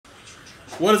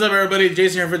What is up, everybody?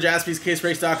 Jason here for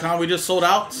JaspysCaseBreaks.com. We just sold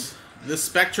out this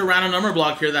Spectra random number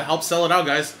block here that helps sell it out,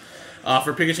 guys.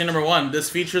 For Pikachu number 1. This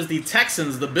features the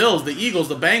Texans, the Bills, the Eagles,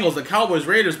 the Bengals, the Cowboys,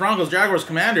 Raiders, Broncos, Jaguars,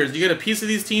 Commanders. You get a piece of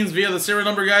these teams via the serial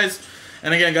number, guys.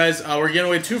 And again, guys, we're giving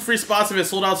away 2 free spots if it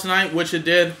sold out tonight, which it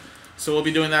did. So we'll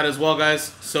be doing that as well,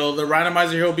 guys. So the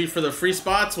randomizer here will be for the free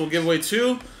spots. We'll give away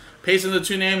 2. Paste in the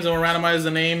 2 names, and we'll randomize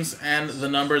the names and the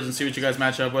numbers and see what you guys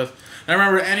match up with. And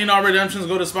remember, any non-redemptions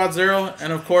go to spot 0.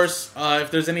 And of course,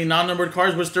 if there's any non-numbered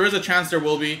cards, which there is a chance there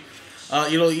will be,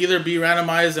 it'll either be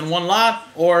randomized in one lot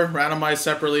or randomized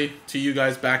separately to you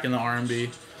guys back in the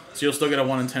RMB. So you'll still get a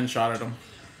 1 in 10 shot at them.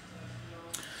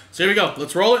 So here we go.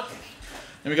 Let's roll it.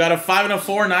 And we got a 5 and a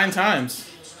 4 9 times.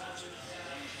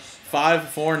 5,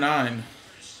 4, 9.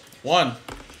 1,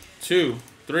 2,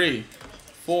 3,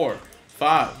 4,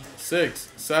 5,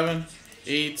 6, 7,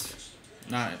 8,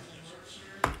 9.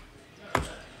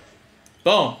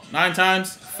 Boom. 9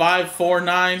 times. 5, 4,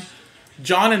 9.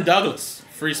 John and Douglas.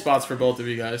 Free spots for both of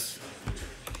you guys.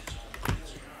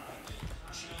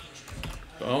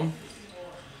 Boom.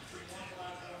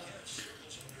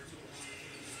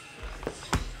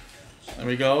 There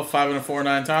we go. 5 and a 4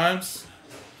 9 times.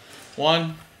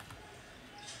 1,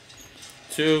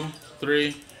 2,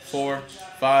 3, 4,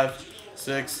 5,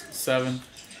 6, 7,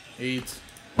 8.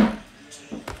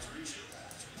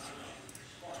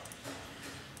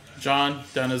 John,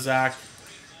 down to Zach.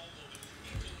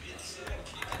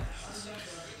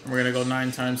 And we're going to go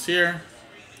 9 times here.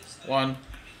 1,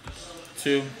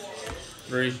 2,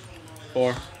 3,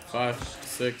 4, 5,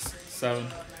 6, 7,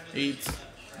 8,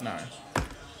 9.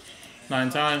 9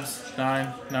 times.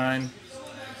 9, 9.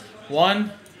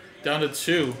 1, down to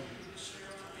 2.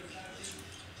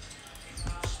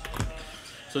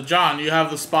 So, John, you have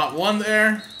the spot 1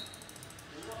 there.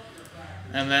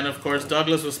 And then, of course,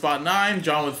 Douglas with spot 9.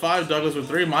 John with 5. Douglas with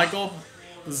 3. Michael,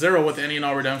 0 with any and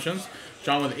all redemptions.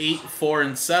 John with 8, 4,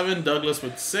 and 7. Douglas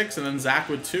with 6. And then Zach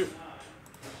with 2.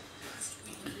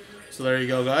 So, there you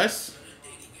go, guys.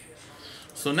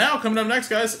 So, now, coming up next,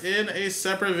 guys, in a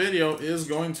separate video is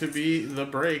going to be the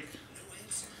break.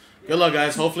 Good luck,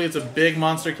 guys. Hopefully, it's a big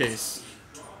monster case.